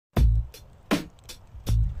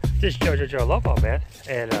This is Joe Lobo, man.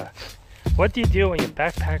 And what do you do when your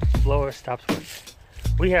backpack blower stops working?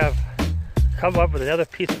 We have come up with another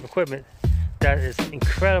piece of equipment that is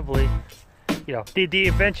incredibly, the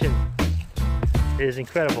invention is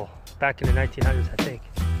incredible back in the 1900s, I think.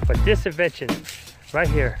 But this invention right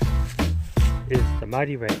here is the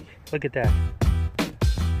mighty rake. Look at that.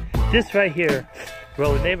 This right here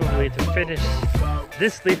will enable me to finish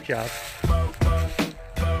this leaf job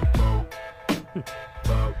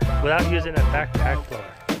without using a backpack blower.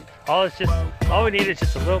 All we need is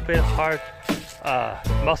just a little bit of hard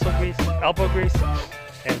muscle grease, elbow grease,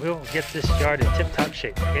 and we will get this yard in tip-top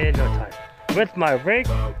shape in no time. With my rake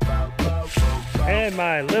and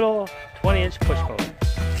my little 20-inch push mower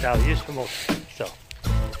that I'll use for mulching. So,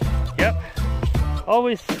 yep,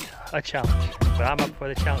 always a challenge, but I'm up for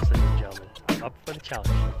the challenge, ladies and gentlemen. I'm up for the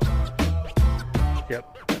challenge.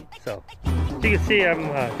 Yep. So, as you can see,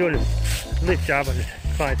 I'm doing a leaf job on this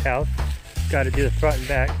client's house. Got to do the front and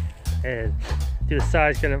back, and do the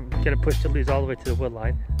sides. Gonna push the leaves all the way to the wood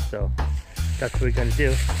line. So that's what we're gonna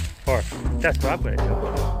do, or that's what I'm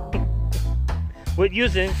gonna do. With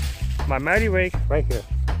using my mighty rake right here.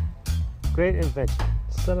 Great invention,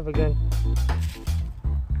 son of a gun.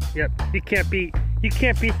 Yep, you can't beat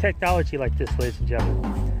technology like this, ladies and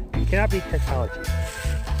gentlemen. You cannot beat technology.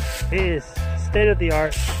 It is state of the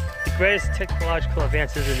art, the greatest technological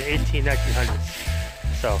advances in the 1900s.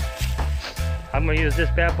 So I'm gonna use this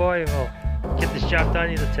bad boy and we'll get this job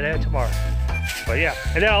done either today or tomorrow. But yeah,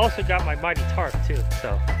 and then I also got my mighty tarp too.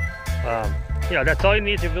 So that's all you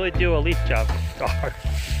need to really do a leaf job.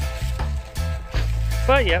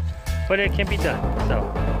 But yep, but it can be done.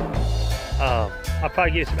 So I'll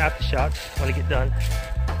probably give you some aftershocks when I get done.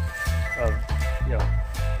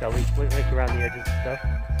 Got link around the edges and stuff.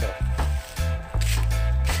 So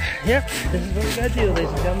yep, this is what we gotta do,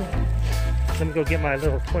 ladies and gentlemen. Let me go get my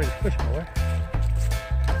little 20-inch push mower.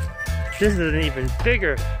 This is an even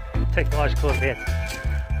bigger technological advance.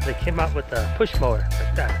 They came out with a push mower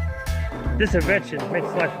like that. This invention makes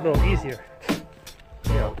life a little easier.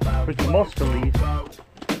 We can mulch the leaves.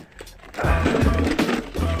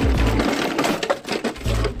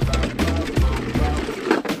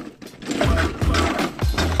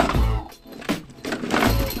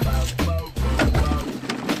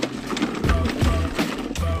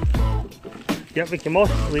 Yep, we can mulch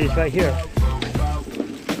the leaves right here.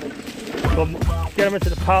 We'll get them into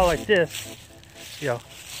the pile like this,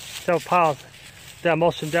 several piles, then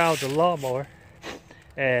mulch them down with the lawnmower,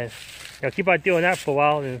 and keep on doing that for a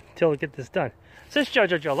while until we get this done. So this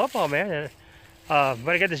is Joe Lobo, man, and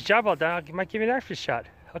when I get this job all done, I might give you an extra shot.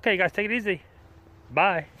 Okay, you guys, take it easy.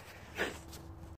 Bye.